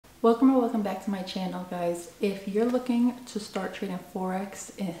Welcome or welcome back to my channel, guys. If you're looking to start trading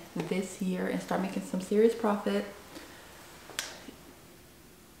Forex this year and start making some serious profit,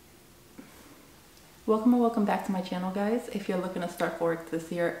 welcome back to my channel, guys. If you're looking to start Forex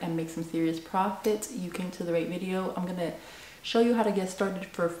this year and make some serious profits, you came to the right video. I'm gonna show you how to get started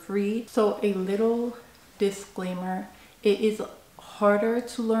for free. So a little disclaimer, it is harder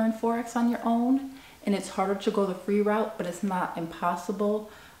to learn Forex on your own and it's harder to go the free route, but it's not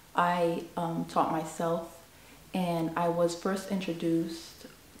impossible. I taught myself, and I was first introduced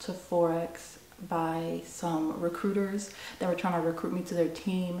to Forex by some recruiters that were trying to recruit me to their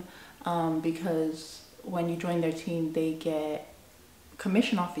team, because when you join their team they get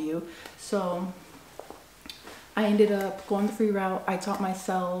commission off of you. So I ended up going the free route. I taught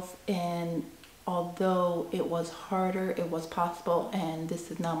myself, and although it was harder, it was possible, and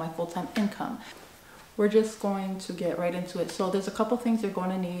this is now my full-time income. We're just going to get right into it. So there's a couple things you're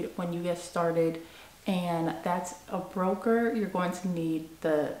going to need when you get started, and that's a broker. You're going to need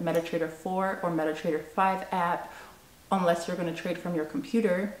the MetaTrader 4 or MetaTrader 5 app, unless you're going to trade from your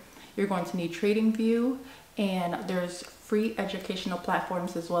computer. You're going to need TradingView, and there's free educational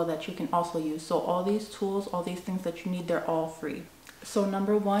platforms as well that you can also use. So all these tools, all these things that you need, they're all free. So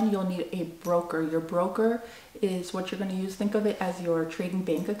number one, you'll need a broker. Your broker is what you're going to use. Think of it as your trading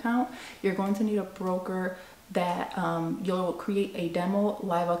bank account. You're going to need a broker that you'll create a demo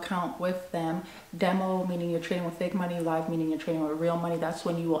live account with them. Demo meaning you're trading with fake money, live meaning you're trading with real money. That's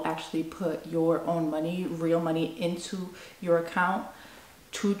when you will actually put your own money, real money, into your account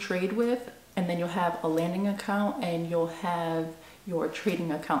to trade with. And then you'll have a landing account, and you'll have your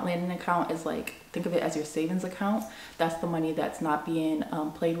trading account. Landing account is like, think of it as your savings account. That's the money that's not being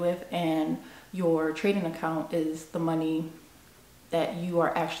played with, and your trading account is the money that you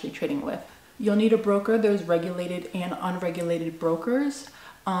are actually trading with. You'll need a broker. There's regulated and unregulated brokers.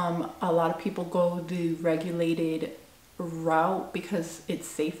 A lot of people go the regulated route because it's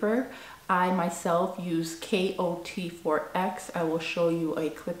safer. I myself use KOT4X. I will show you a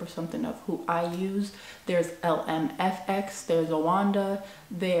clip or something of who I use. There's LMFX, there's Owanda,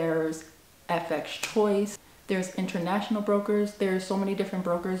 there's FX Choice, there's international brokers. There's so many different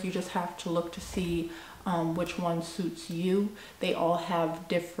brokers. You just have to look to see which one suits you. They all have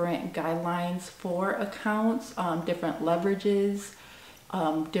different guidelines for accounts, different leverages,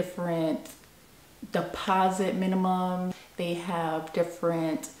 different deposit minimum. They have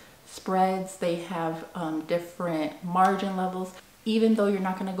different spreads, they have different margin levels. Even though you're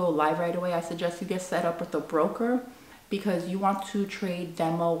not going to go live right away, I suggest you get set up with a broker, because you want to trade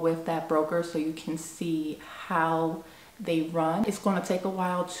demo with that broker so you can see how they run. It's going to take a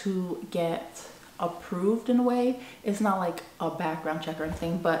while to get approved in a way. It's not like a background check or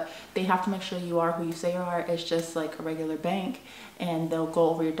anything, but they have to make sure you are who you say you are. It's just like a regular bank, and they'll go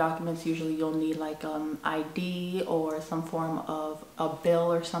over your documents. Usually you'll need like ID or some form of a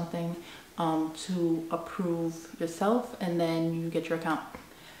bill or something to approve yourself, and then you get your account.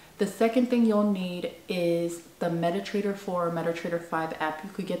 The second thing you'll need is the MetaTrader 4 or MetaTrader 5 app. You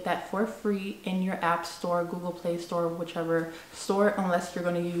could get that for free in your app store, Google Play Store, whichever store, unless you're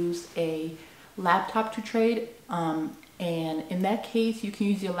going to use a laptop to trade, and in that case you can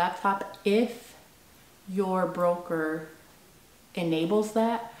use your laptop if your broker enables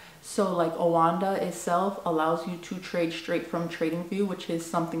that. So like Owanda itself allows you to trade straight from TradingView, which is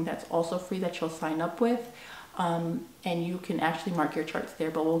something that's also free that you'll sign up with, and you can actually mark your charts there,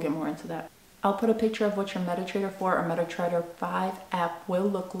 but we'll get more into that. I'll put a picture of what your MetaTrader 4 or MetaTrader 5 app will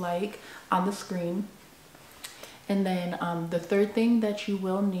look like on the screen. And then the third thing that you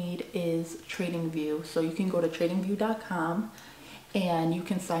will need is TradingView. So you can go to tradingview.com and you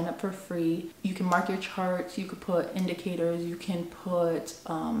can sign up for free. You can mark your charts, you could put indicators, you can put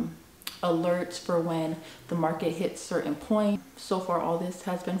alerts for when the market hits certain points. So far all this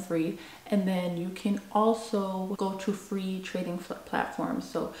has been free. And then you can also go to free trading platforms.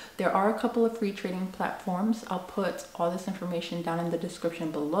 So there are a couple of free trading platforms. I'll put all this information down in the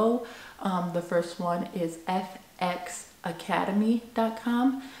description below. The first one is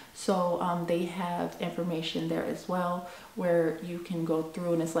fxacademy.com. So they have information there as well where you can go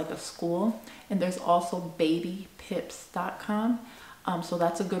through, and it's like a school. And there's also babypips.com. So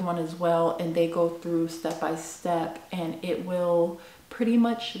that's a good one as well, and they go through step by step, and it will pretty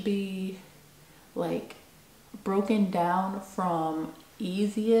much be like broken down from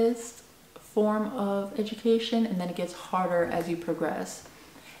easiest form of education, and then it gets harder as you progress.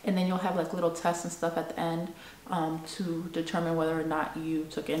 And then you'll have like little tests and stuff at the end to determine whether or not you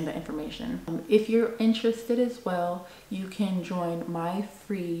took in the information. If you're interested as well, you can join my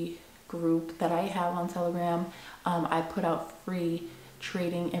free group that I have on Telegram. I put out free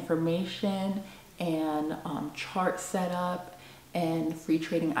trading information and chart setup and free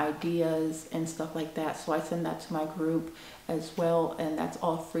trading ideas and stuff like that. So I send that to my group as well, and that's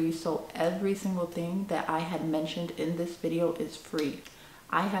all free. So every single thing that I had mentioned in this video is free.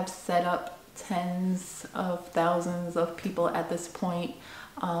 I have set up tens of thousands of people at this point,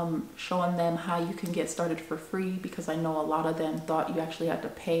 showing them how you can get started for free, because I know a lot of them thought you actually had to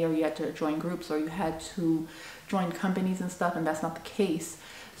pay, or you had to join groups, or you had to join companies and stuff, and that's not the case.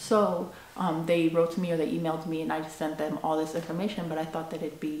 So they wrote to me or they emailed me, and I just sent them all this information, but I thought that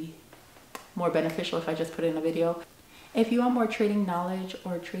it'd be more beneficial if I just put it in a video. If you want more trading knowledge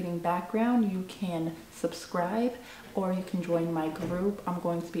or trading background, you can subscribe or you can join my group. I'm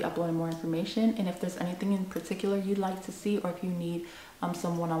going to be uploading more information, and if there's anything in particular you'd like to see, or if you need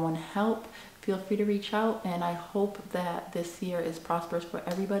some one-on-one help, feel free to reach out. And I hope that this year is prosperous for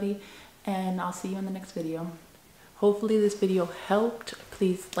everybody, and I'll see you in the next video. Hopefully this video helped.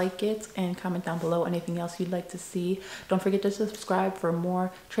 Please like it and comment down below anything else you'd like to see. Don't forget to subscribe for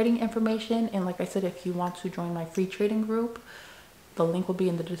more trading information. And like I said, if you want to join my free trading group, the link will be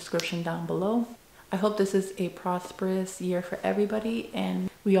in the description down below. I hope this is a prosperous year for everybody and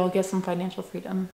we all get some financial freedom.